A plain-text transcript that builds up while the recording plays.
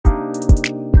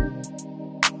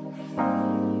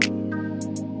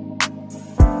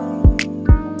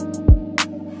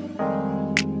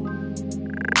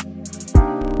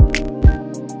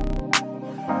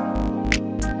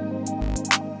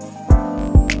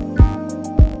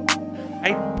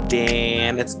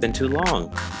Dan, it's been too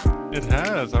long. It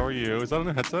has. How are you? Is that on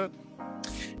a headset?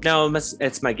 No,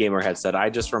 it's my gamer headset. I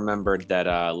just remembered that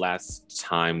last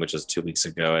time, which was 2 weeks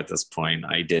ago at this point,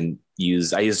 I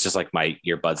used just like my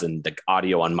earbuds and the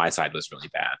audio on my side was really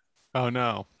bad. Oh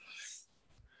no.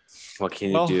 What can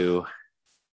you Well, do?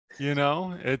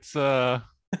 it's It's a,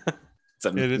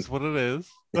 it is what it is.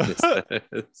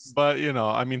 it's- But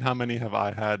I mean, how many have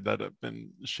I had that have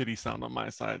been shitty sound on my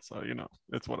side? So,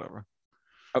 it's whatever.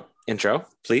 oh, intro,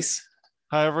 please.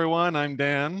 Hi everyone, I'm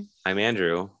Dan, I'm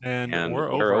Andrew, and and we're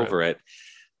we're over it. over it.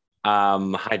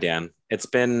 Hi Dan. It's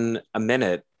been a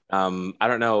minute. I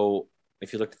don't know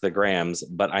if you looked at the grams,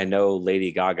 but I know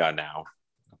Lady Gaga now.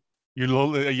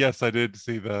 Yes, I did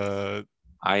see I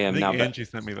I am think now. Angie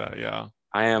sent me that, yeah.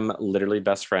 I am literally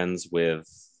best friends with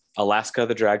Alaska,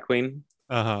 the drag queen.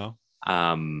 Uh-huh.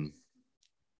 Um,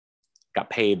 got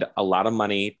paid a lot of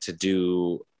money to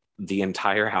do the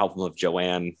entire album of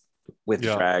Joanne with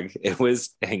Yeah, drag. It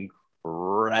was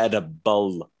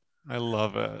incredible. I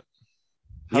love it.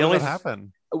 How The did only that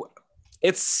happen?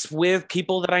 It's with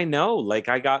people that I know. Like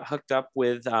I got hooked up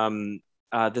with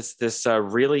this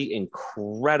really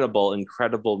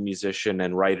incredible musician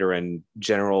and writer and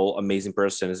general amazing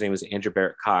person. His name is Andrew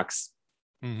Barrett Cox.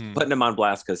 Mm-hmm. Putting him on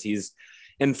blast because he's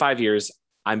in 5 years.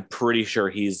 I'm pretty sure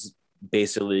he's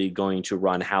basically going to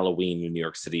run Halloween in New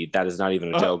York City. That is not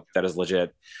even a joke. That is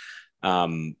legit.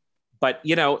 But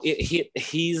he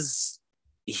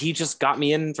just got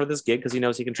me in for this gig because he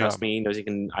knows he can Yeah. trust me. He knows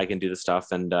I can do the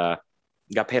stuff, and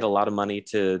got paid a lot of money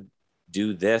to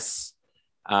do this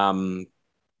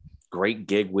great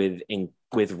gig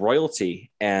with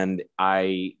royalty, and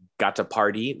I got to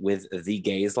party with the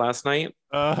gays last night,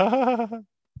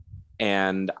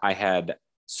 and I had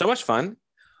so much fun.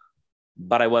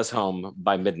 But I was home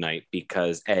by midnight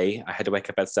because I had to wake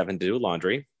up at 7 to do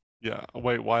laundry Yeah.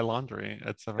 Wait, why laundry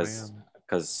at 7 because a.m.?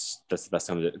 that's the best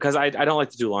time to do it. Because I don't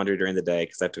like to do laundry during the day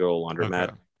because I have to go to a laundromat.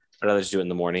 Okay. I'd rather just do it in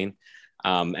the morning.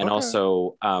 And Okay.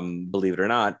 also, believe it or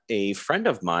not, a friend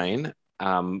of mine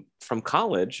from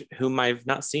college, whom I've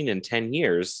not seen in 10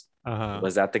 years, Uh-huh.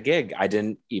 was at the gig. I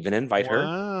didn't even invite her.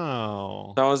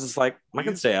 Wow. So I was just like, I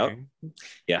can stay out. Easy.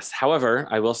 Yes. However,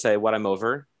 I will say what I'm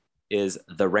over is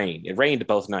the rain. It rained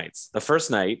both nights. The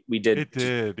first night we did, It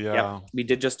did, yep, yeah. we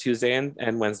did just Tuesday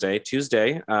and Wednesday.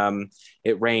 Tuesday,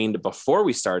 it rained before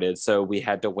we started, so we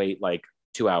had to wait like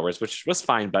 2 hours, which was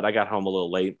fine, but I got home a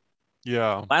little late.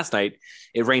 Yeah. Last night,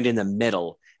 it rained in the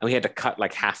middle, and we had to cut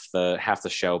like half the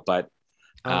show. But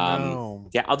Oh no.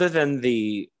 yeah, other than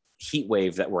the heat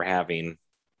wave that we're having,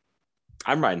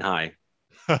 I'm riding high.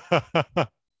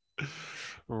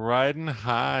 Riding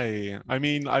high. I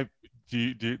mean,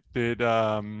 did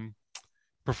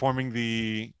performing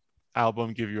the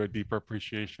album give you a deeper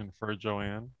appreciation for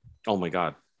Joanne? Oh my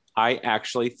god, I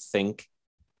actually think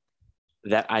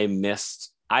that I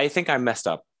think I messed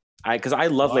up. Because I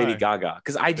love Lady Why? Gaga.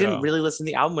 Because I didn't Yeah. really listen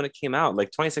to the album when it came out, like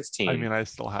I 2016. mean, I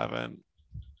still haven't.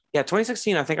 Yeah,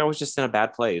 2016. I think I was just in a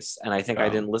bad place, and I think I Yeah.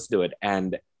 didn't listen to it.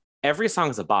 And every song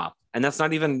is a bop, and that's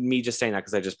not even me just saying that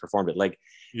because I just performed it. Like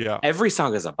Yeah. every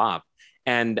song is a bop.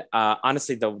 And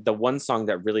honestly, the one song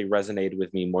that really resonated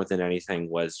with me more than anything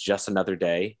was "Just Another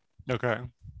Day." Okay.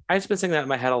 I just been singing that in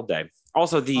my head all day. Oh,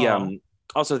 Also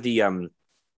the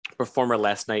performer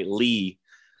last night, Lee,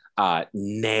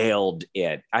 nailed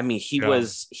it. I mean, yeah.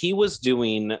 he was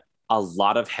doing a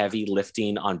lot of heavy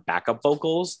lifting on backup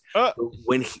vocals Uh,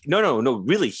 when no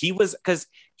really he was because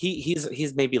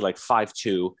he's maybe like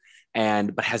 5'2"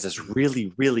 and but has this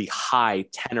really high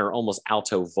tenor almost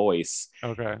alto voice,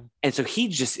 okay. and so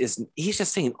he's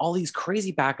just saying all these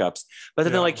crazy backups, but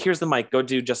then they're Yeah. like, here's the mic, go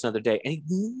do Just Another Day, and he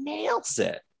nails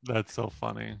it. That's so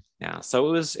funny. Yeah, so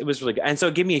it was really good, and so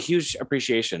it gave me a huge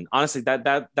appreciation. Honestly,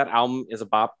 that album is a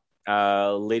bop.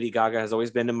 Lady Gaga has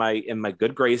always been in my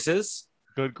good graces,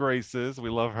 Good graces. We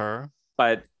love her.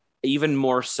 but even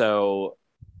more so,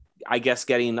 I guess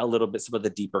getting a little bit some of the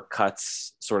deeper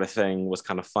cuts sort of thing was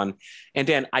kind of fun. And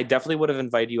Dan, I definitely would have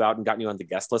invited you out and gotten you on the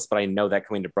guest list, but I know that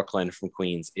coming to Brooklyn from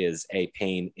Queens is a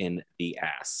pain in the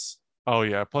ass. Oh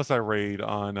yeah. Plus I raid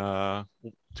on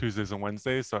Tuesdays and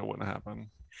Wednesdays, so it wouldn't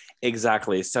happen.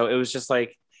 Exactly. So it was just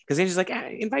like, because Angie's like,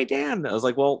 invite Dan. I was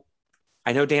like, well,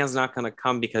 I know Dan's not going to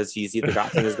come because he's either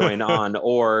got things going on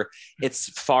or it's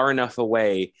far enough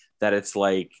away that it's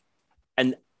like,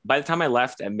 and by the time I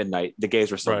left at midnight, the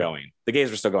gays were still Right. going. The gays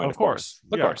were still going, Of course.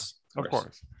 of Yeah. course, Of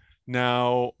course.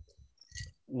 Now,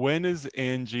 when is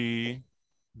Angie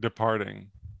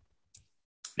departing?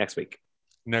 Next week.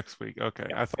 Next week. Okay.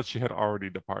 Yeah. I thought she had already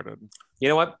departed. You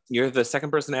know what? You're the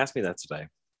second person to ask me that today.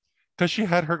 Because she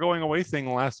had her going away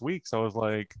thing last week. So I was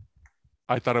like,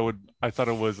 I thought it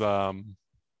was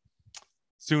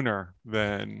sooner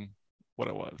than what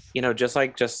it was. Just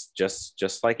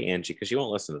like Angie, because you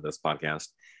won't listen to this podcast.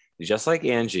 Just like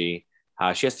Angie,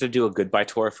 she has to do a goodbye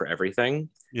tour for everything.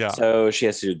 Yeah. So she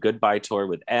has to do goodbye tour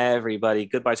with everybody,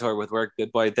 goodbye tour with work,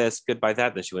 goodbye this, goodbye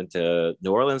that. Then she went to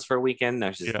New Orleans for a weekend.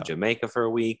 Now she's in Jamaica for a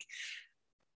week.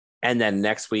 And then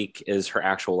next week is her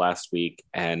actual last week.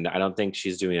 And I don't think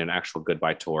she's doing an actual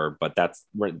goodbye tour, but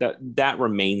that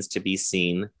remains to be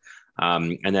seen.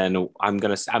 And then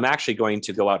I'm actually going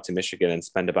to go out to Michigan and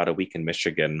spend about a week in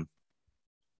Michigan.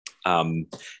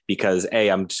 Because A,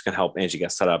 I'm just going to help Angie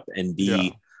get set up, and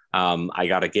B, I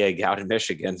got a gig out in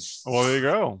Michigan. Well, there you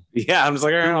go. Yeah, I'm just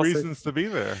like, two reasons to be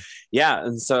there. Yeah,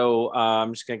 and so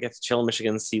I'm just gonna get to chill in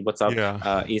Michigan, see what's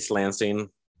up. East Lansing.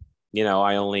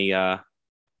 I only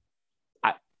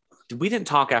we didn't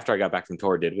talk after I got back from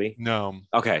tour, did we? No.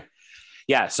 Okay.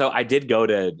 Yeah, so I did go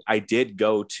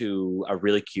to a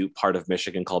really cute part of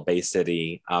Michigan called Bay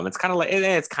City. It's kind of like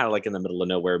in the middle of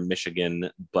nowhere, Michigan,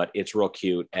 but it's real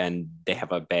cute, and they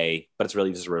have a bay, but it's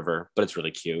really just a river, but it's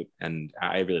really cute, and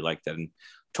I really liked it. And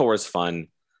tour is fun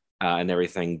and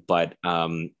everything, but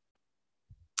this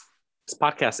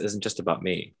podcast isn't just about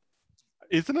me,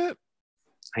 isn't it?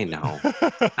 I know.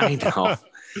 No,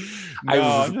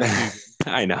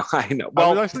 I know.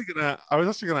 Well, I was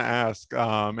actually gonna ask,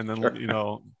 and then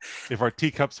sure. If our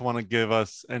teacups want to give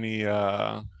us any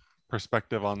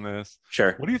perspective on this.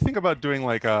 Sure. What do you think about doing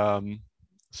like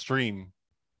stream?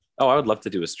 Oh, I would love to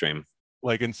do a stream.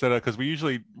 Like instead of, because we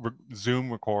usually Zoom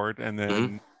record and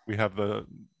then we have the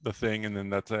thing and then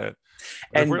that's it.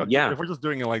 And if we're just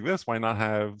doing it like this, why not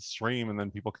have stream and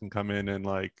then people can come in and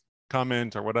like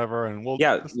comment or whatever, and we're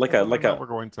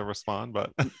going to respond.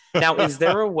 But now, is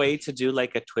there a way to do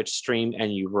like a Twitch stream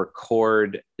and you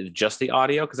record just the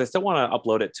audio? Because I still want to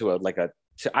upload it to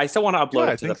I still want to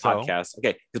upload it to the podcast.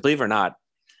 Okay, because believe it or not,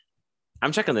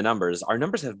 I'm checking the numbers. Our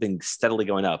numbers have been steadily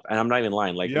going up, and I'm not even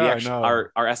lying. Like,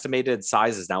 our estimated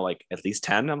size is now like at least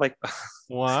 10. I'm like,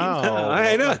 wow,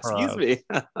 I know. Excuse me.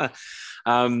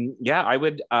 I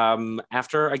would.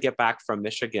 After I get back from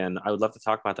Michigan, I would love to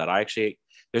talk about that.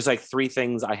 There's like 3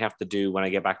 things I have to do when I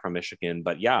get back from Michigan.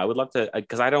 But yeah, I would love to,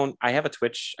 because I have a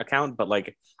Twitch account, but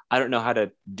like I don't know how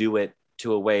to do it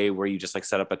to a way where you just like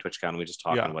set up a Twitch account and we just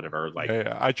talk and whatever. Like,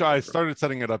 I started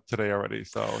setting it up today already.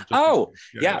 So no,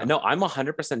 I'm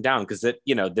 100% down, because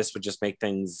this would just make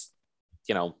things,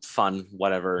 fun,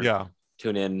 whatever. Yeah.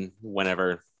 Tune in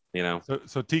whenever,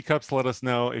 So teacups, let us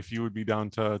know if you would be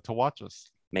down to watch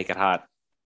us. Make it hot.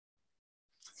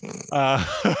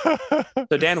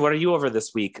 So Dan, what are you over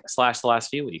this week / the last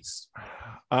few weeks?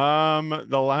 The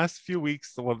last few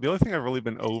weeks, well, the only thing I've really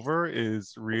been over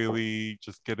is really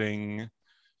just getting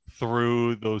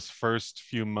through those first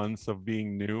few months of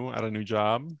being new at a new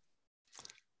job.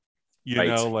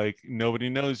 Like nobody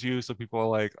knows you, so people are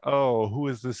like, oh, who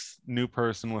is this new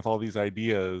person with all these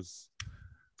ideas?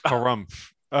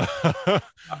 Harumph.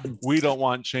 We don't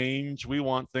want change. We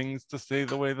want things to stay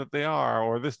the way that they are,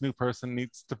 or this new person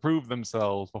needs to prove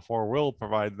themselves before we'll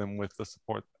provide them with the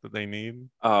support that they need.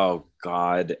 Oh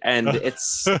God. And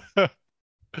it's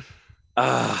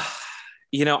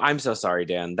I'm so sorry,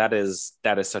 Dan. That is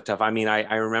so tough. I mean,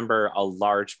 I remember a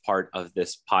large part of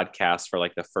this podcast for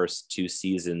like the first 2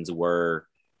 seasons were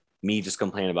me just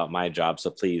complaining about my job.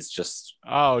 So please just.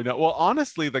 Oh no. Well,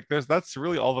 honestly, like that's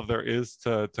really all that there is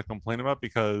to complain about,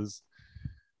 because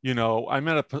I'm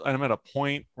at a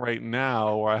point right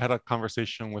now where I had a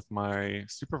conversation with my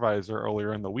supervisor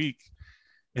earlier in the week,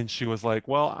 and she was like,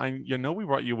 well, we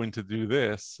brought you in to do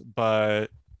this, but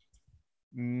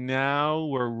now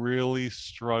we're really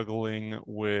struggling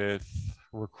with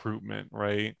recruitment,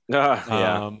 right?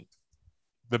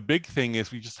 The big thing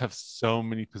is we just have so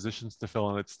many positions to fill,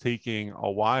 and it's taking a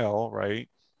while, right,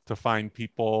 to find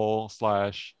people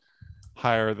 /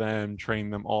 hire them, train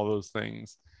them, all those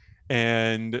things.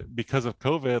 And because of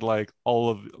COVID, like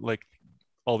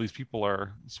all these people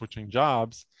are switching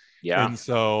jobs. Yeah. And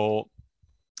so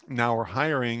now we're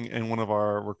hiring, and one of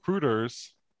our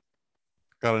recruiters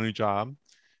got a new job.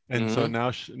 And so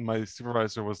now my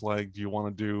supervisor was like, do you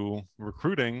want to do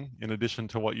recruiting in addition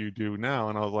to what you do now?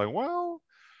 And I was like, well,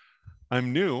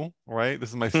 I'm new, right? This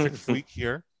is my 6th week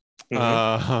here.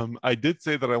 I did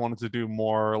say that I wanted to do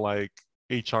more like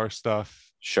HR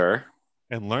stuff. Sure.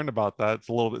 And learn about that. It's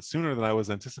a little bit sooner than I was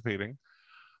anticipating.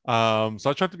 So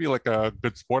I tried to be like a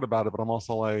good sport about it, but I'm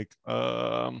also like,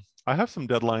 I have some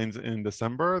deadlines in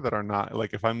December that are not,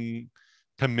 like, if I'm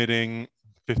committing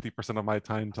 50% of my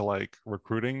time to like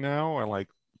recruiting now or like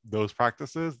those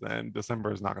practices, then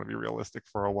December is not going to be realistic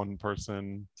for a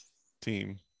 1-person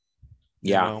team.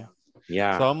 Yeah.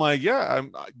 Yeah. So I'm like, yeah,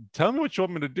 tell me what you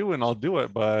want me to do and I'll do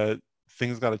it, but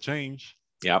things got to change,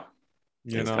 Yep.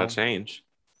 you Things gotta know? change.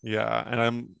 Yeah.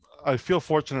 And I feel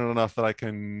fortunate enough that I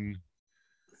can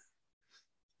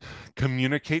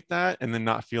communicate that and then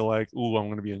not feel like, ooh, I'm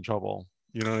going to be in trouble.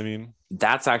 You know what I mean?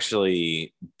 That's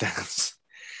actually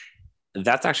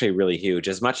that's actually really huge.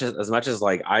 As much as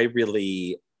like I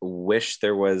really wish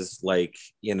there was like,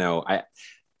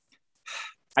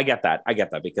 I get that. I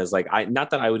get that because like I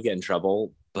not that I would get in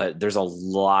trouble, but there's a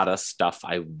lot of stuff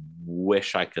I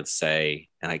wish I could say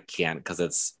and I can't because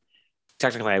it's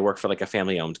technically I work for like a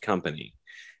family owned company.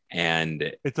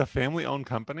 And It's a family owned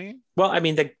company. well, I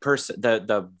mean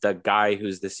the guy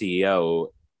who's the CEO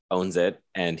owns it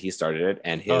and he started it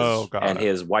and Oh, got it.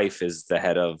 his wife is the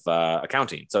head of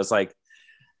accounting. So it's like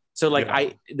so like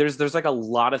Yeah. there's like a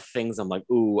lot of things I'm like,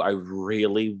 ooh, I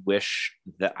really wish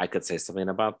that I could say something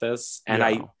about this. And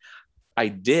Yeah. I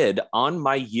did on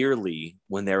my yearly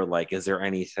when they were like, is there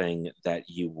anything that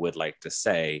you would like to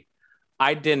say?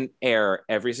 I didn't air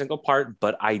every single part,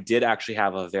 but I did actually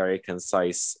have a very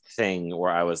concise thing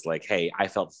where I was like, hey, I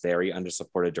felt very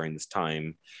undersupported during this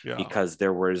time Yeah. because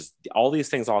there was all these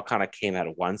things all kind of came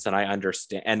at once. And I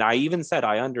understand. And I even said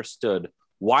I understood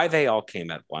why they all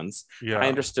came at once. I Yeah.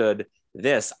 understood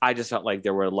this. I just felt like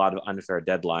there were a lot of unfair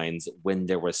deadlines when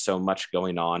there was so much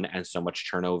going on and so much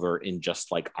turnover in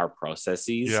just like our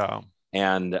processes. Yeah.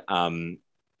 And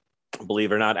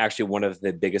believe it or not, actually, one of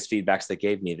the biggest feedbacks they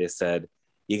gave me, they said,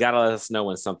 you got to let us know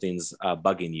when something's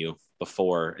bugging you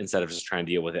before instead of just trying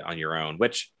to deal with it on your own,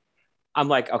 which I'm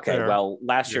like, okay, Fair. well,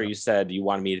 last year Yeah. you said you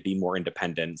wanted me to be more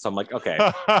independent. So I'm like, okay,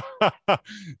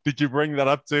 Did you bring that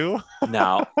up too?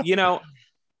 now,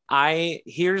 I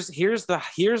here's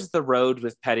the road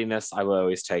with pettiness I will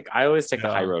always take. I always take the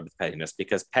high Yeah. road with pettiness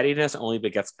because pettiness only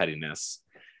begets pettiness.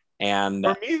 And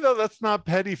For me though, that's not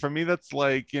petty. For me, that's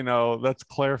like, that's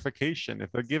clarification.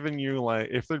 If they're giving you like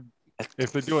if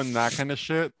they're doing that kind of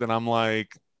shit, then I'm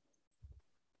like,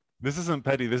 this isn't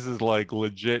petty. This is like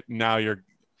legit. Now you're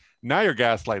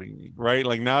gaslighting me, right?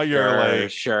 Like now you're sure,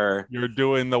 like sure. you're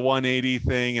doing the 180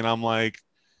 thing, and I'm like,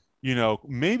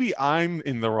 maybe I'm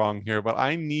in the wrong here, but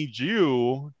I need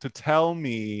you to tell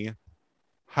me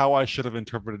how I should have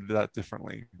interpreted that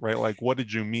differently, right? Like, what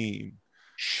did you mean?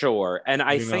 Sure. And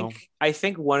I You think know? I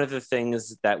think one of the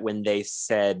things that when they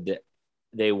said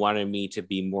they wanted me to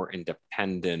be more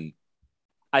independent,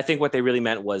 I think what they really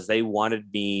meant was they wanted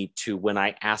me to when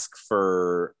I ask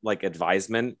for like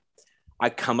advisement, I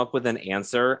come up with an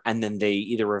answer and then they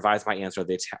either revise my answer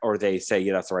or they say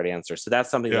yeah that's the right answer. So that's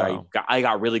something that Yeah, I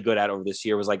got really good at over this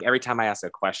year was like every time I ask a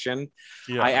question,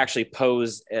 I yeah, actually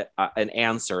pose an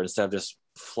answer instead of just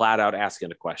flat out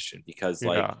asking a question because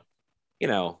like yeah, you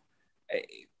know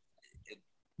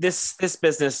this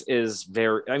business is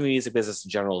very I mean music business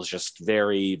in general is just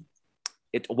very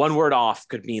one word off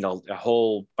could mean a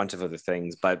whole bunch of other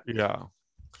things but yeah.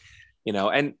 you know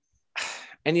and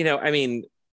I mean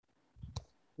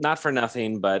not for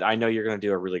nothing but I know you're going to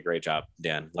do a really great job,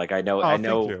 Dan. Like I Oh, thank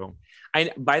know you.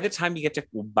 I by the time we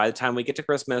get to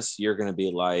Christmas you're going to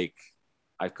be like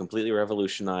I've completely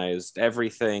revolutionized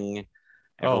everything.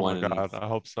 Oh my Everyone. God, I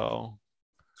hope so.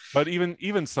 But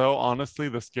even so, honestly,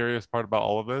 the scariest part about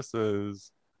all of this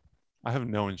is I have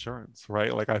no insurance,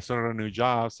 right? Like I started a new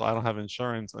job, so I don't have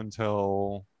insurance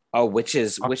until Oh, which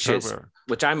is October.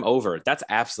 which I'm over. That's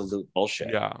absolute bullshit.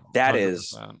 Yeah, That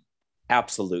is 100%.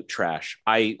 absolute trash.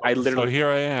 I So literally here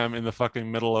I am in the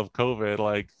fucking middle of COVID.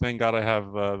 Like, thank God I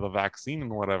have the vaccine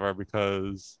and whatever,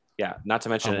 because yeah, not to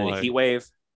mention I'm in a like, heat wave.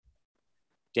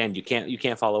 Dan, you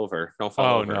can't fall over. Don't fall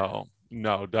oh over. no,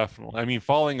 no, definitely. I mean,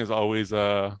 falling is always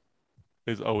a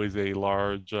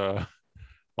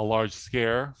large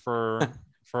scare for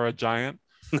a giant,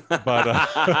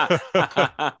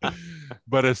 but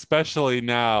but especially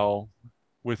now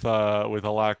with a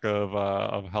lack of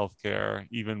healthcare,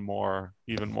 even more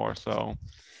so.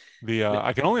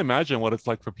 I can only imagine what it's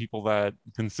like for people that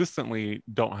consistently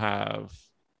don't have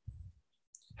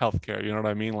healthcare. You know what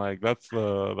I mean? Like that's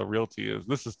the realty is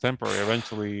this is temporary.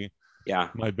 Eventually, Yeah.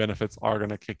 my benefits are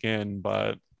gonna kick in,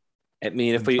 but I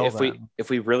mean, if we until if we then, if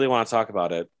we really want to talk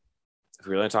about it, if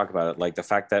we really talk about it, like the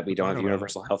fact that we we're don't talking have about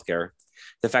it. universal healthcare,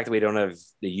 the fact that we don't have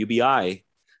the UBI,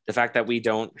 the fact that we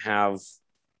don't have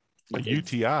A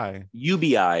UTI.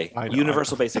 UBI, I know.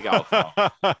 universal basic alcohol.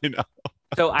 I know.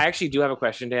 So I actually do have a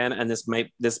question, Dan, and this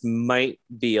might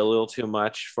be a little too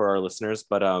much for our listeners,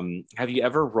 but have you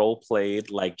ever role played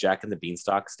like Jack and the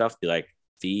Beanstalk stuff? Be like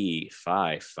fee,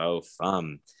 fi, fo,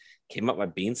 fum, came up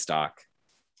with Beanstalk.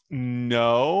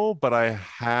 No, but I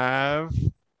have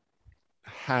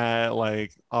had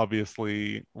like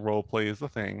obviously role play is the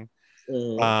thing.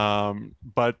 Mhm.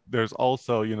 But there's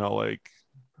also, like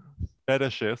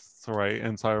fetishists, right?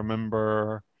 And so I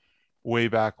remember way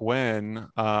back when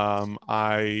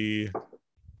I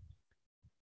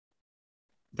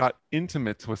got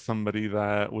intimate with somebody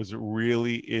that was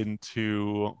really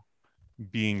into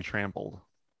being trampled.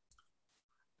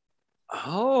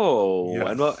 Oh,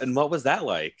 and Yes. what was that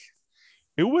like?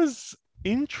 It was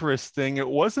interesting. It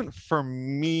wasn't for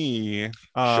me,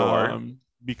 Sure.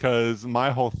 because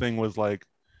my whole thing was like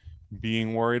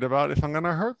being worried about if I'm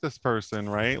gonna hurt this person,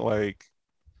 right? Like,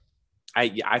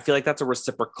 I feel like that's a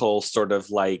reciprocal sort of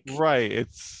like right,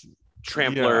 it's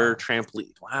trampler, yeah.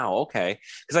 trampoline. Wow, okay.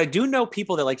 Because I do know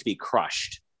people that like to be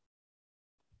crushed.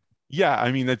 Yeah,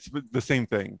 I mean it's the same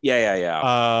thing. Yeah, yeah,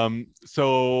 yeah.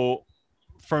 So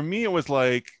for me it was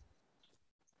like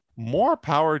more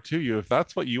power to you. If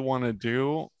that's what you want to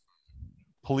do,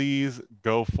 please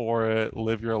go for it,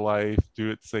 live your life, do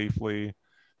it safely.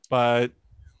 But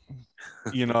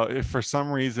if for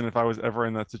some reason if I was ever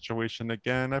in that situation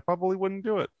again, I probably wouldn't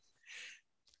do it.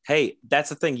 Hey, that's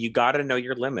the thing. You got to know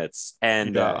your limits,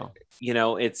 and Yeah.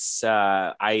 it's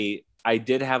I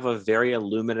did have a very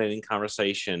illuminating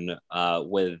conversation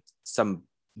with some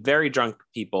very drunk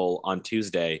people on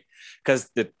Tuesday because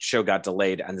the show got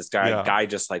delayed, and this Yeah. guy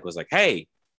just like was like, "Hey,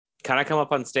 can I come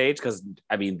up on stage?" Because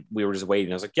I mean, we were just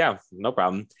waiting. I was like, "Yeah, no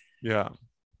problem." Yeah.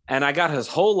 And I got his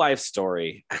whole life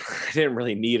story. I didn't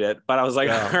really need it, but I was like,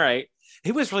 Yeah. "All right."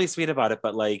 He was really sweet about it,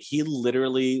 but like he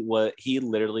literally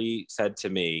said to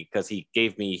me because he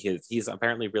gave me he's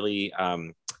apparently really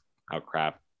oh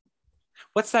crap.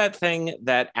 What's that thing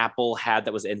that Apple had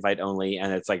that was invite only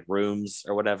and it's like rooms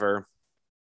or whatever?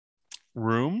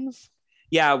 Rooms?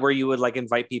 Yeah, where you would like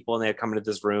invite people and they'd come into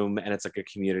this room and it's like a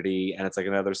community and it's like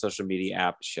another social media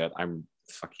app. Shit, I'm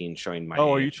fucking showing my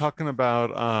Oh, are you age. talking about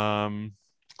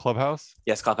Clubhouse?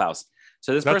 Yes, Clubhouse.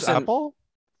 So this That's person, Apple?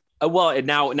 well,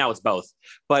 now it's both,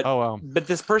 but Oh wow.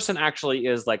 this person actually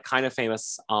is like kind of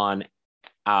famous on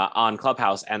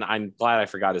Clubhouse, and I'm glad I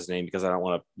forgot his name because I don't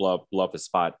want to blow up his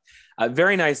spot. A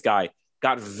very nice guy.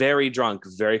 Got very drunk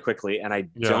very quickly, and I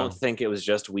Yeah. don't think it was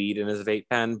just weed in his vape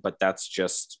pen, but that's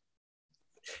just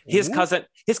his Ooh. cousin.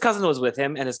 His cousin was with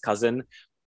him, and his cousin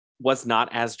was not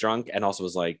as drunk, and also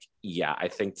was like, "Yeah, I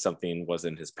think something was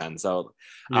in his pen." So,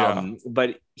 Yeah.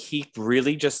 but he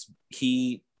really just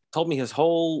he told me his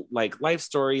whole like life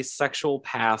story, sexual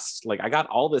past. Like I got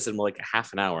all this in like a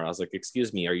half an hour. I was like,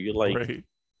 "Excuse me, Great.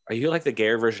 are you like the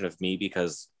gayer version of me?"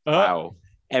 Because Uh wow,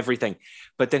 everything.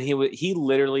 But then he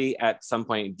literally at some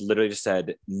point literally just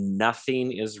said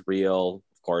nothing is real,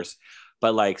 of course,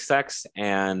 but like sex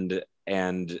and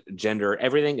gender,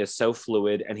 everything is so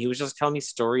fluid. And he was just telling me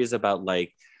stories about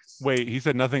like Wait, he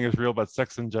said nothing is real but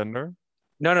sex and gender?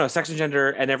 no, sex and gender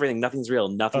and everything, nothing's real,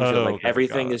 nothing's real. Oh, Like okay, got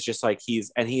everything it. is just like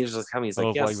he's just telling me, he's I like,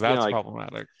 was like, yes, you know, that's like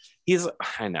problematic. he's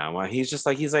I know he's just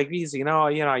like he's I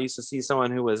used to see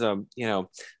someone who was a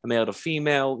male to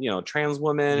female trans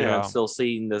woman, and I'm Yeah. still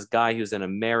seeing this guy who's in a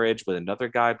marriage with another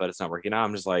guy, but it's not working out.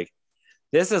 I'm just like,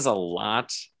 this is a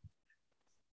lot,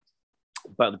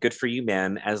 but good for you,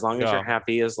 man, as long as you're Yeah.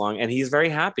 happy, as long and he's very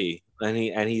happy,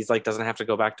 and he's like doesn't have to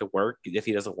go back to work if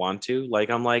he doesn't want to.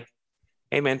 Like I'm like,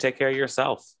 hey man, take care of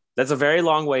yourself. That's a very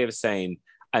long way of saying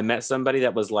I met somebody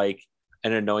that was like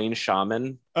an annoying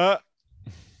shaman, Uh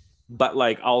but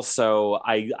like also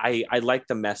I like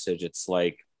the message. It's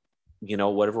like,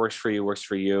 whatever works for you works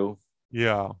for you.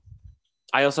 yeah.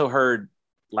 I also heard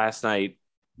last night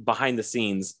behind the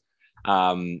scenes,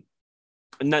 um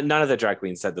none of the drag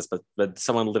queens said this, but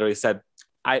someone literally said,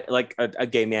 I like a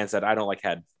gay man said, I don't like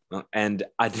head, and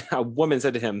a woman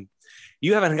said to him,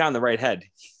 you haven't gotten the right head.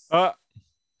 Uh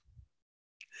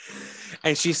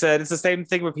And she said it's the same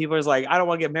thing where people is like, I don't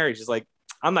want to get married. She's like,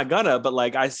 I'm not gonna, but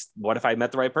like, what if I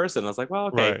met the right person? I was like, well,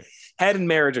 okay, right. head and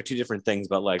marriage are two different things,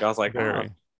 but like, I was like, oh, Very.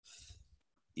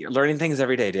 you're learning things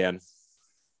every day, Dan.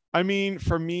 I mean,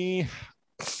 for me,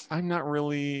 I'm not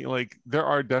really like there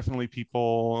are definitely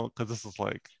people because this is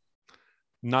like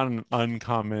not an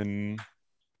uncommon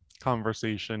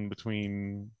conversation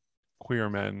between queer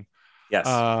men. Yes.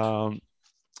 Um,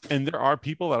 and there are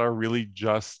people that are really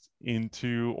just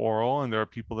into oral, and there are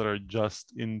people that are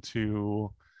just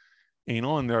into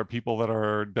anal, and there are people that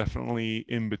are definitely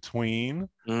in between.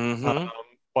 Um, Mm-hmm.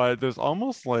 but there's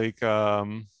almost like a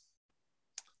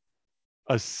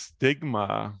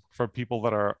stigma for people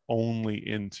that are only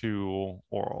into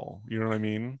oral. You know what I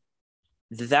mean?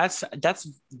 That's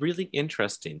really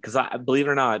interesting because I believe it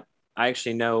or not, I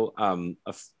actually know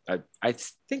I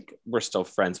think we're still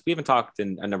friends. We haven't talked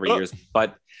in a number of Oh, years,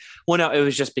 but well, no, it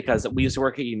was just because we used to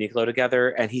work at Uniqlo together,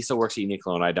 and he still works at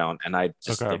Uniqlo and I don't, and I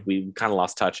just okay. like we kind of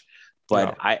lost touch.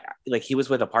 But he was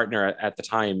with a partner at the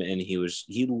time, and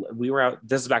we were out.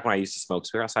 This is back when I used to smoke.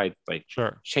 So we were outside, like,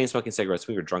 Sure. chain smoking cigarettes.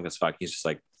 We were drunk as fuck. He's just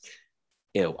like,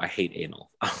 ew, I hate anal.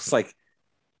 I was like,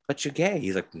 but you're gay.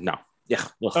 He's like, no. Yeah.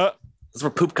 Well, that's where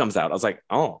poop comes out. I was like,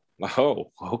 oh,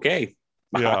 okay.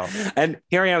 Yeah. And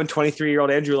here I am,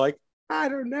 23-year-old Andrew, like, I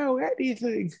don't know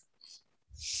anything.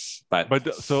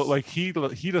 But so like he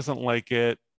doesn't like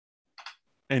it,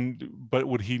 but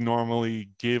would he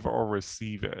normally give or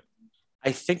receive it?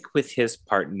 I think with his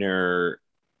partner,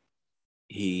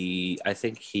 I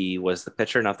think he was the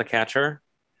pitcher, not the catcher.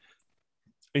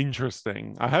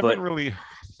 Interesting. I haven't really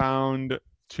found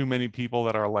too many people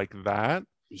that are like that.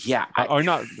 Yeah. Or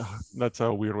not. That's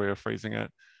a weird way of phrasing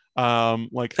it.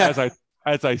 Like as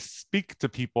I speak to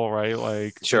people, right?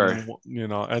 Like, sure. You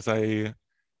know, as I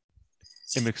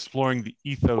am exploring the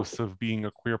ethos of being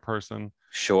a queer person.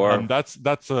 Sure.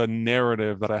 That's a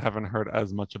narrative that I haven't heard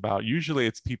as much about. Usually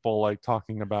it's people like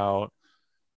talking about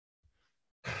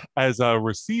as a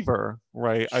receiver,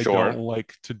 right? Sure. I don't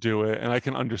like to do it. And I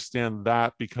can understand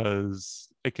that because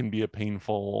it can be a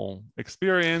painful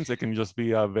experience. It can just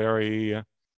be a very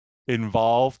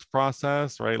involved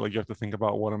process, right? Like you have to think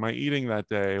about, what am I eating that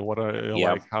day?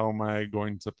 Like, how am I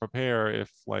going to prepare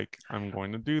if like I'm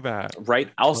going to do that? Right.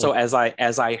 Also, as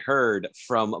I heard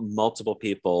from multiple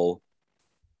people,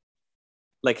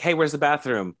 like, hey, where's the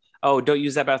bathroom? Oh, don't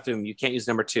use that bathroom. You can't use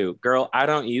number 2. Girl, I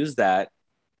don't use that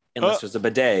unless there's a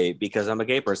bidet because I'm a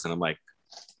gay person. I'm like,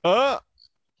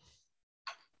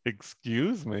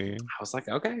 excuse me. I was like,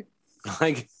 okay.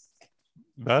 Like,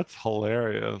 that's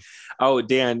hilarious. Oh,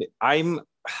 Dan,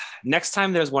 next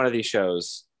time there's one of these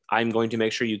shows, I'm going to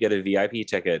make sure you get a VIP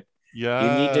ticket. Yeah.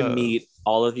 You need to meet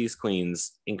all of these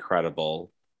queens.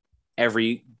 Incredible.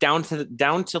 Down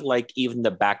to like even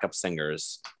the backup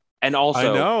singers. And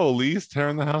also, I know Lee's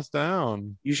tearing the house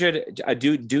down. You should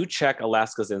do check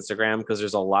Alaska's Instagram because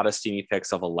there's a lot of steamy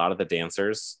pics of a lot of the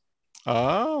dancers.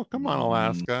 Oh, come on,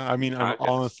 Alaska. I mean, I'm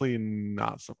honestly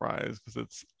not surprised because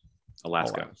it's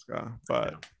Alaska,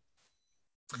 but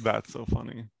that's so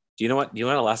funny. Do you know what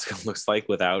Alaska looks like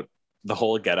without the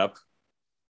whole getup?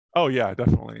 Oh yeah,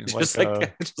 definitely. Just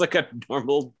like a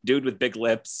normal dude with big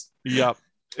lips. Yep.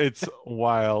 It's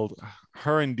wild.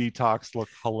 Her and Detox look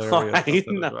hilarious.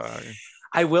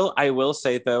 I will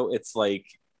say though,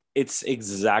 it's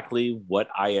exactly what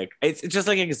it's just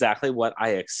like exactly what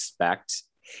I expect.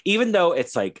 Even though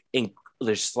it's like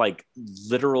there's like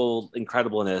literal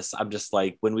incredibleness. I'm just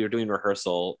like, when we were doing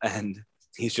rehearsal and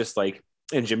he's just like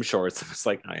in gym shorts, it's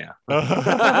like, oh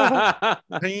yeah.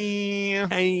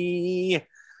 Hey.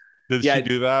 Did she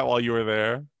do that while you were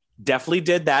there? Definitely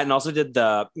did that, and also did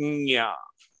the yeah.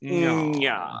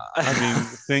 I mean,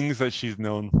 things that she's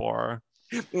known for.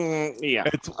 Yeah.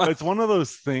 It's one of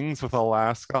those things with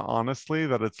Alaska, honestly,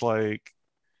 that it's like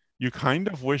you kind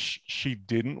of wish she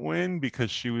didn't win because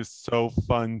she was so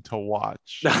fun to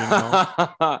watch. You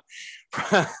know?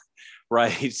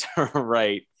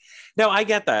 Right. No, I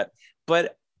get that,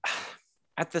 but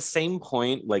at the same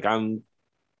point, like I'm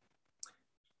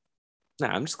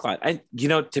just glad.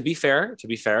 To be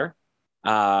fair,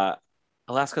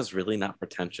 Alaska's really not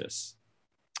pretentious.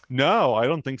 No, I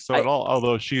don't think so at all.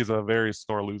 Although she is a very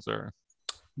sore loser.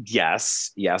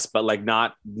 Yes, but like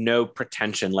no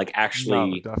pretension. Like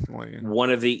actually, no, definitely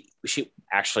one of the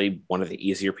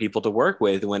easier people to work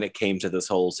with when it came to this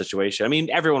whole situation. I mean,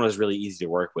 everyone was really easy to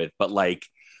work with, but like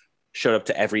showed up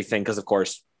to everything because, of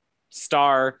course,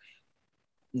 star.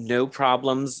 No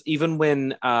problems. Even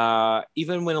when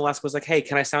Alaska was like, "Hey,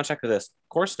 can I sound check for this?" Of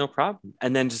course, no problem.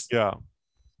 And then just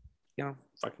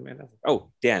fucking man. Oh,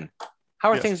 Dan,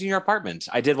 how are things in your apartment?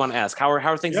 I did want to ask, how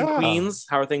are things in Queens?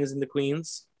 How are things in the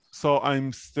Queens? So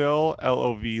I'm still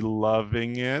LOV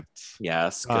loving it.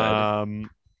 Yes, good.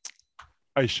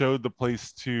 I showed the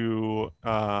place to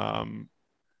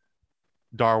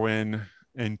Darwin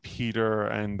and Peter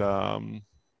and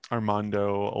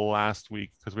Armando last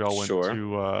week because we all went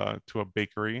to a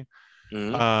bakery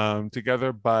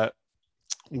together. But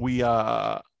we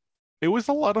it was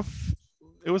a lot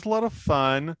of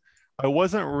fun. I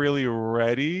wasn't really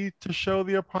ready to show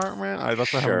the apartment.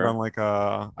 That's why I haven't done like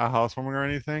a housewarming or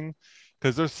anything,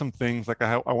 because there's some things like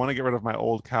I want to get rid of my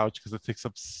old couch because it takes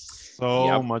up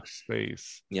so much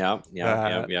space. Yeah.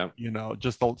 You know,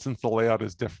 since the layout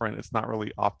is different, it's not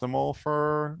really optimal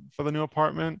for the new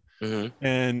apartment. Mm-hmm.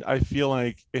 And I feel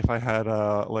like if I had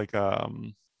a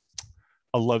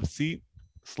love seat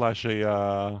 /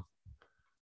 a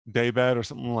day bed or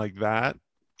something like that,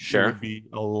 it would be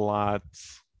a lot.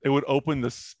 It would open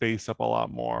the space up a lot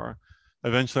more.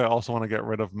 Eventually, I also want to get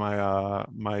rid of my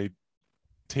my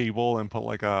table and put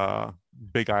like a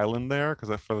big island there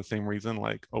because for the same reason,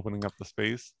 like opening up the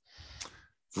space.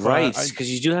 Right, But I,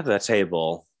 because you do have that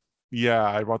table. yeah,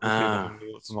 I brought the table Ah,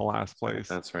 from the last place.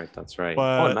 that's right. That's right.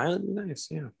 Oh, an But island, nice.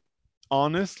 Yeah.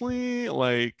 honestly,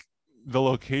 like the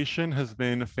location has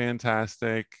been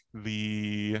fantastic.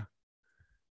 The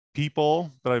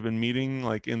people that I've been meeting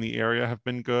like in the area have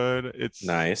been good. It's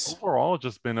Nice. overall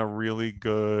just been a really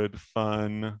good,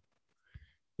 fun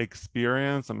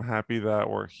experience. I'm happy that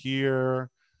we're here.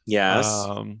 Yes.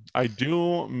 I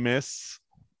do miss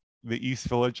the East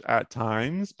Village at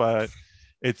times, but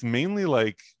it's mainly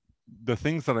like the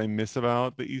things that I miss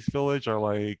about the East Village are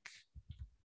like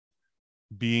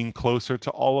being closer to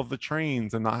all of the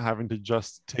trains and not having to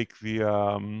just take the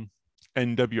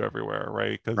NW everywhere,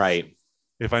 right? Because Right.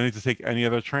 if I need to take any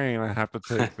other train, I have to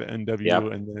take the NW Yep.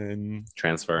 and then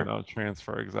Transfer.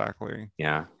 transfer exactly.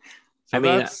 Yeah. I So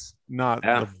mean, that's not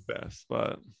yeah. the best,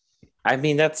 but I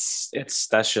mean, that's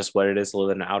just what it is to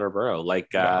live in an outer borough.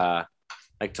 yeah,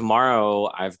 Like tomorrow,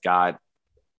 I've got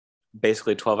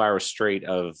basically 12 hours straight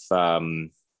of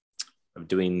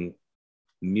doing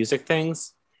music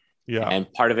things, yeah,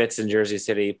 and part of it's in Jersey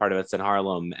City, part of it's in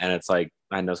Harlem, and it's like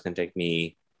I know it's gonna take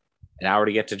me an hour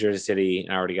to get to Jersey City,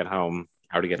 an hour to get home, an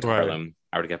hour to get to right. Harlem, an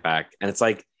hour to get back, and it's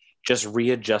like just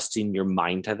readjusting your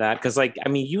mind to that because like I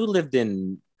mean you lived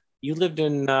in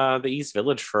the East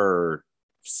Village for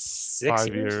 6 years,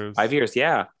 5 years. 5 years,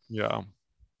 yeah. Yeah.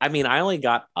 I mean, I only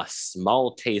got a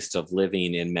small taste of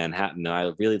living in Manhattan, and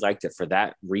I really liked it for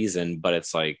that reason. But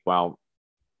it's like, well,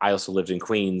 I also lived in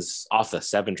Queens off the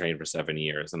 7 train for 7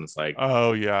 years, and it's like,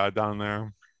 Oh yeah, down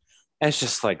there. it's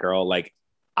just like, girl, like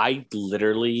I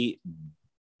literally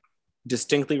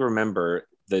distinctly remember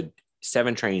the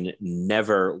 7 train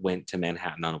never went to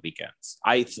Manhattan on weekends.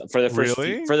 I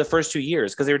Really? for the first 2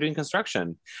 years because they were doing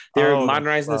construction, they were Oh, that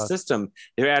modernizing the sucks. system,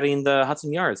 they were adding the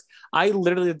Hudson Yards. I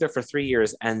literally lived there for 3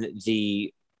 years, and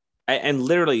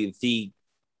literally the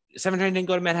 7 train didn't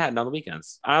go to Manhattan on the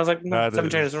weekends. I was like, no, That 7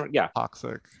 train is isn't. Yeah,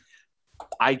 toxic.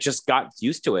 I just got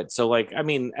used to it. So like, I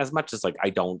mean, as much as like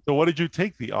I don't. So what did you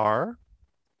take? The R?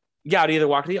 Yeah, I'd either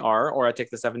walk to the R or I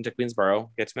take the 7 to Queensboro,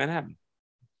 get to Manhattan.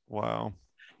 Wow.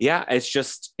 Yeah,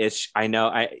 it's I know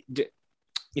I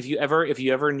if you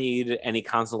ever need any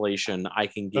consolation, I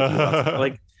can give you lots of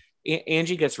like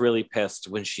Angie gets really pissed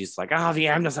when she's like, "Oh, the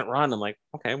M doesn't run." I'm like,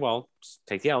 "Okay, well,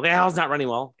 take the L. The L's not running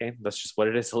well. Okay, that's just what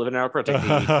it is to live in our pro. Take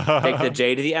the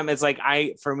J to the M." It's like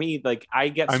for me, like I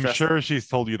get I'm stressed. sure she's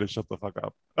told you to shut the fuck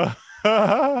up.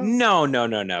 No, no,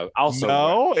 no, no. Also,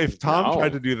 No, if Tom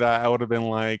tried no. to do that, I would have been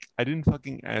like, I didn't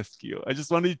fucking ask you. I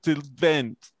just wanted to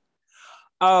vent.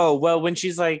 Oh well, when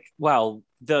she's like, well,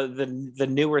 the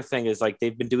newer thing is like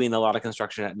they've been doing a lot of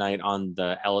construction at night on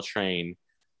the L train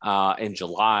in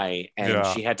July, and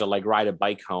Yeah. she had to like ride a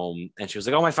bike home, and she was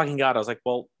like, "Oh my fucking god!" I was like,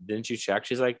 "Well, didn't you check?"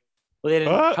 She's like, "Well, they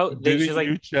didn't post." She's Didn't like,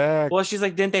 you check? "Well, she's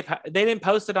like, didn't they didn't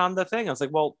post it on the thing?" I was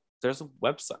like, "Well, there's a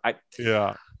website."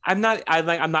 Yeah. I'm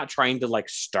not trying to like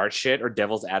start shit or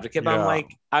devil's advocate, but Yeah.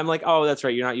 I'm like, oh, that's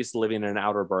right. You're not used to living in an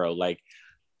outer borough. Like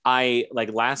I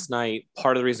like last night,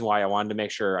 part of the reason why I wanted to make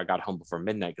sure I got home before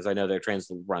midnight because I know their trains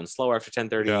run slower after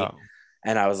 10:30. Yeah.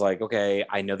 And I was like, okay,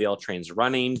 I know the L train's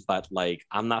running, but like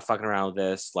I'm not fucking around with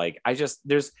this. Like I just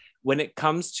there's when it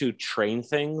comes to train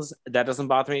things, that doesn't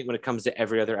bother me. When it comes to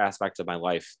every other aspect of my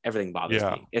life, everything bothers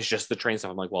Yeah. me. It's just the train stuff.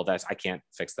 I'm like, well, that's I can't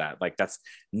fix that. Like that's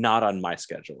not on my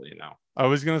schedule, you know. I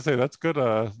was gonna say that's good.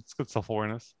 It's good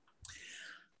self-awareness.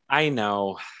 I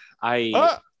know.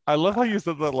 I I love how you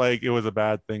said that like it was a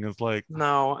bad thing. It's like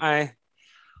no,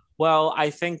 well, I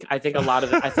think a lot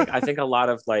of I think a lot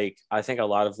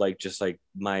of like just like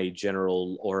my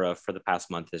general aura for the past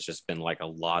month has just been like a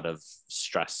lot of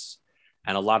stress.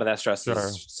 And a lot of that stress sure.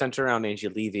 is centered around Angie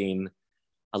leaving.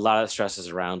 A lot of stress is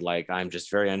around like I'm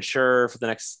just very unsure for the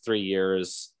next 3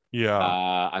 years. Yeah.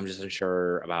 I'm just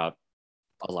unsure about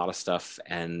a lot of stuff,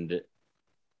 and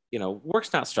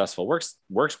work's not stressful.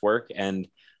 Work's work, and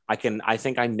I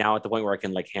think I'm now at the point where I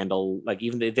can like handle like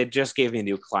even they just gave me a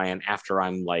new client after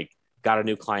I'm like got a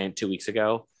new client 2 weeks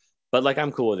ago, but like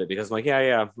I'm cool with it because I'm like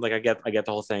yeah like I get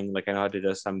the whole thing, like I know how to do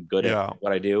this, I'm good at Yeah.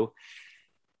 what I do,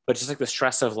 but just like the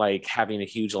stress of like having a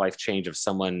huge life change of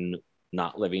someone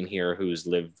not living here who's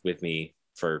lived with me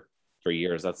for 3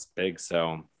 years, that's big.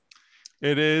 So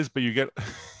It is, but you get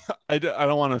I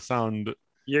don't want to sound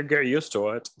you get used to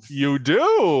it. you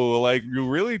do like you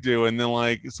really do, and then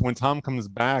like so when Tom comes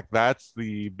back, that's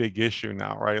the big issue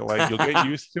now, right? Like you'll get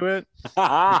used to it,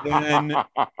 and then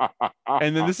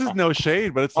and then this is no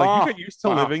shade, but it's like you get used to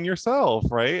living yourself,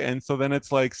 right? And so then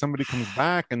it's like somebody comes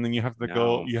back, and then you have to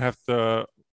go, No. you have to.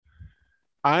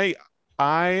 I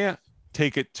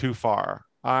take it too far.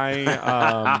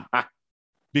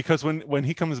 because when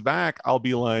he comes back, I'll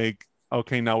be like,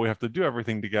 okay, now we have to do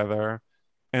everything together.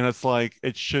 And it's like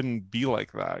it shouldn't be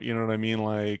like that. You know what I mean?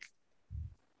 Like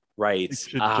Right. it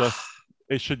should just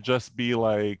it should just be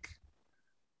like,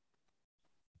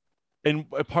 and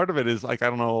a part of it is like, I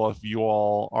don't know if you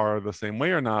all are the same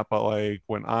way or not, but like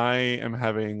when I am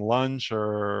having lunch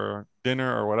or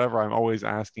dinner or whatever, I'm always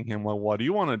asking him, well, what do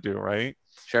you want to do? Right.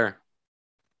 Sure.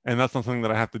 And that's something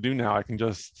that I have to do now. I can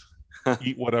just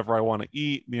eat whatever I want to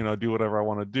eat, you know, do whatever I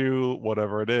want to do,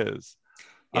 whatever it is.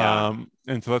 Yeah.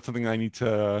 And so that's something I need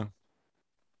to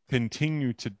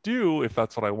continue to do if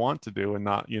that's what I want to do, and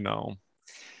not, you know.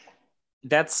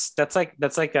 That's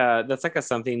like a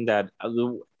something that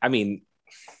I mean,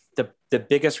 the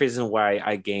biggest reason why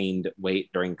I gained weight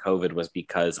during COVID was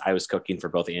because I was cooking for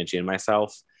both Angie and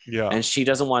myself. Yeah. And she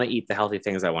doesn't want to eat the healthy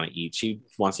things I want to eat. She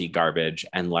wants to eat garbage.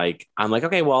 And like I'm like,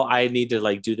 okay, well, I need to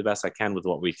like do the best I can with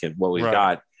what we've Right.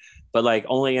 got. But like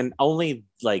only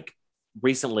like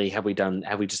recently have we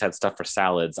just had stuff for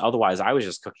salads. Otherwise, I was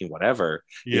just cooking whatever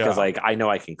because Yeah. like I know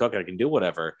I can cook, I can do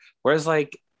whatever. Whereas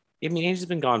like I mean, Angie's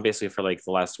been gone basically for like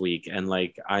the last week, and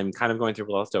like I'm kind of going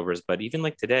through leftovers. But even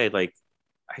like today, like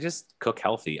I just cook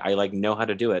healthy. I like know how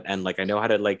to do it, and like I know how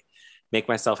to like make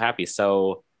myself happy.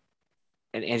 So,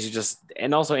 and Angie just,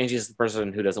 and also Angie's the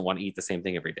person who doesn't want to eat the same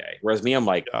thing every day. Whereas me, I'm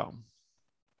like, Yeah.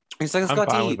 it's like let's I'm go out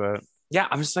to fine with eat. it. Yeah,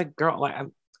 I'm just like, girl, like I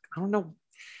don't know.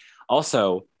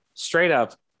 Also, straight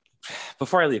up,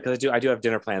 before I leave, because I do have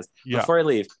dinner plans. Yeah. Before I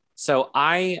leave, so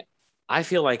I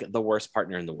feel like the worst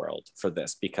partner in the world for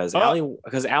this because Oh,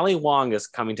 Ali Wong is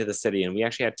coming to the city, and we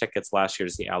actually had tickets last year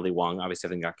to see Ali Wong. Obviously,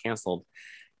 everything got canceled,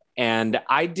 and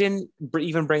I didn't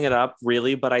even bring it up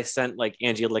really, but I sent like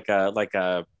Angie like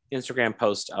a Instagram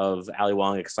post of Ali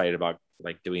Wong excited about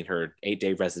like doing her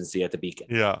 8-day residency at the Beacon,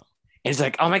 yeah. and it's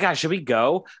like, oh my gosh, should we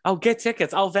go? I'll get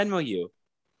tickets. I'll Venmo you.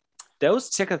 Those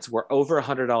tickets were over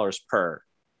 $100 per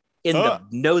in Oh,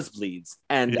 the nosebleeds,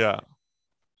 and yeah.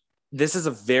 this is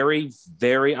a very,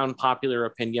 very unpopular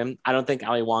opinion. I don't think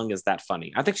Ali Wong is that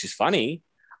funny. I think she's funny.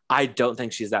 I don't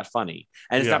think she's that funny.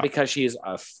 And it's not Yeah. because she's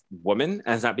a woman,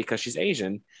 and it's not because she's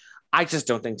Asian. I just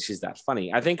don't think she's that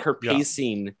funny. I think her Yeah.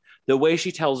 pacing, the way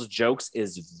she tells jokes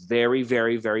is very,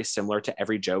 very, very similar to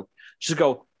every joke. She'll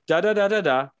go da da da da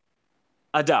da,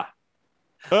 a da,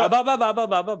 a Oh, ba ba ba ba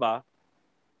ba ba ba,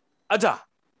 a da,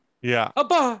 yeah. a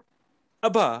ba, a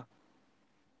ba,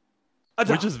 a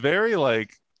Which da. is very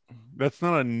like, that's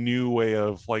not a new way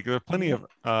of like, there are plenty of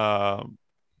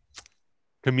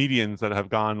comedians that have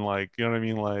gone like, you know what I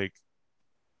mean? Like,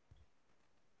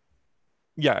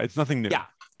 yeah, it's nothing new. Yeah,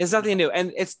 it's nothing new,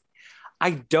 and it's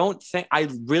I don't think I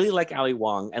really like Ali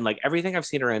Wong and like everything I've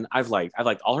seen her in. I've liked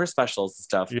all her specials and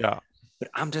stuff. Yeah. But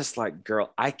I'm just like,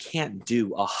 girl, I can't do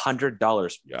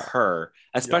 $100 Yeah. per, Yeah.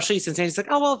 especially since Annie's like,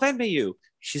 oh well, Venmo you.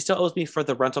 She still owes me for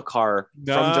the rental car from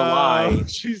No, July,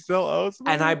 she still owes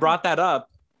and I me. brought that up,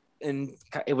 and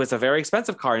it was a very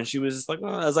expensive car, and she was just like, oh.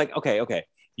 I was like, okay, okay,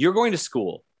 you're going to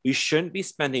school. You shouldn't be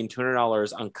spending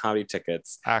 $200 on comedy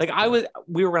tickets. Like Actually.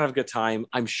 we were gonna have a good time.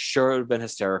 I'm sure it would have been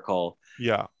hysterical.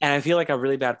 Yeah. And I feel like a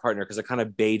really bad partner because I kind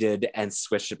of baited and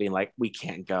switched to being like, we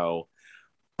can't go.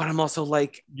 But I'm also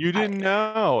like, You I, didn't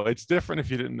know. It's different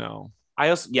if you didn't know. I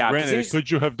also, yeah, Granted, because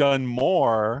could you have done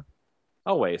more?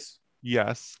 always,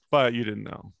 Yes, but you didn't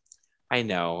know. I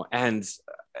know. And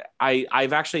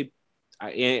I've actually,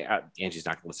 Angie's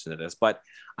not going to listen to this, but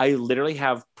I literally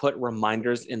have put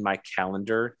reminders in my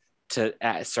calendar to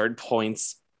at certain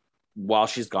points while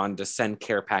she's gone to send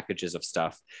care packages of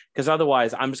stuff. Because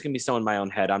otherwise, I'm just going to be so in my own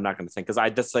head. I'm not going to think because I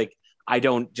just like, I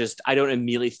don't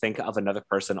immediately think of another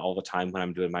person all the time when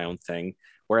I'm doing my own thing.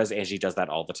 Whereas Angie does that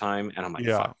all the time. And I'm like,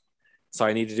 Yeah. fuck. So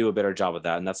I need to do a better job of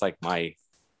that. And that's like my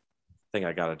thing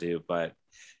I got to do. But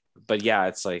yeah,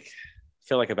 it's like, I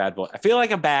feel like a bad boy. I feel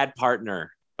like a bad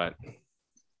partner, but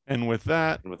And with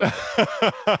that, with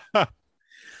that.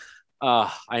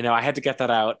 I know I had to get that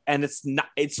out. And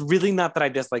it's really not that I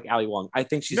dislike Ali Wong. I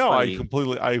think she's no, funny. I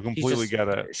completely get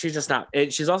it. She's just not,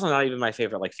 she's also not even my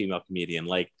favorite like female comedian.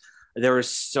 Like there were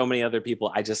so many other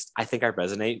people I think I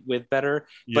resonate with better,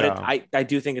 but Yeah. I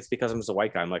do think it's because I'm just a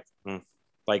white guy. I'm like,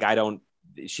 like I don't,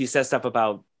 she says stuff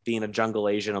about being a jungle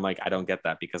Asian. I'm like, I don't get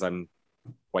that because I'm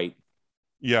white.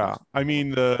 Yeah. I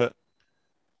mean, the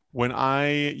when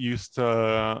I used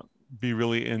to be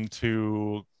really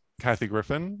into Kathy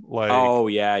Griffin, like, Oh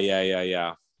yeah, yeah, yeah,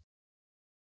 yeah.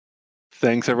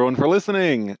 thanks everyone for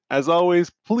listening. As always,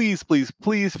 please, please,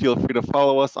 please feel free to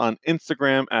follow us on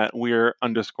Instagram at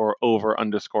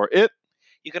we're_over_it.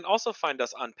 You can also find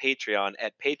us on Patreon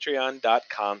at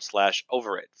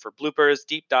patreon.com/overit for bloopers,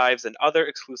 deep dives, and other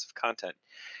exclusive content.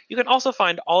 You can also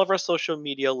find all of our social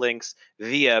media links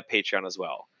via Patreon as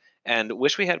well. And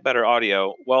wish we had better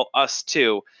audio? Well, us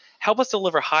too. Help us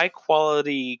deliver high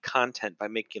quality content by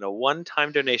making a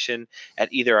one-time donation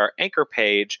at either our anchor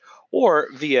page or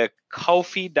via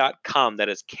Ko-fi.com. That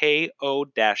is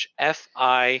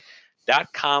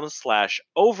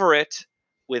ko-fi.com/overit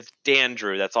with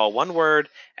Dandrew. That's all one word,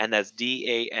 and that's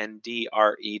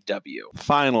DANDREW.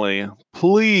 Finally,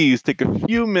 please take a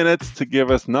few minutes to give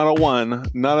us not a 1,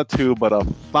 not a 2, but a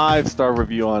 5-star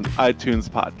review on iTunes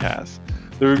Podcast.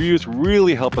 The reviews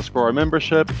really help us grow our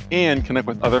membership and connect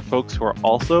with other folks who are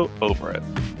also over it.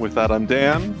 With that, I'm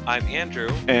Dan. I'm Andrew.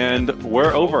 And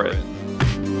we're over it.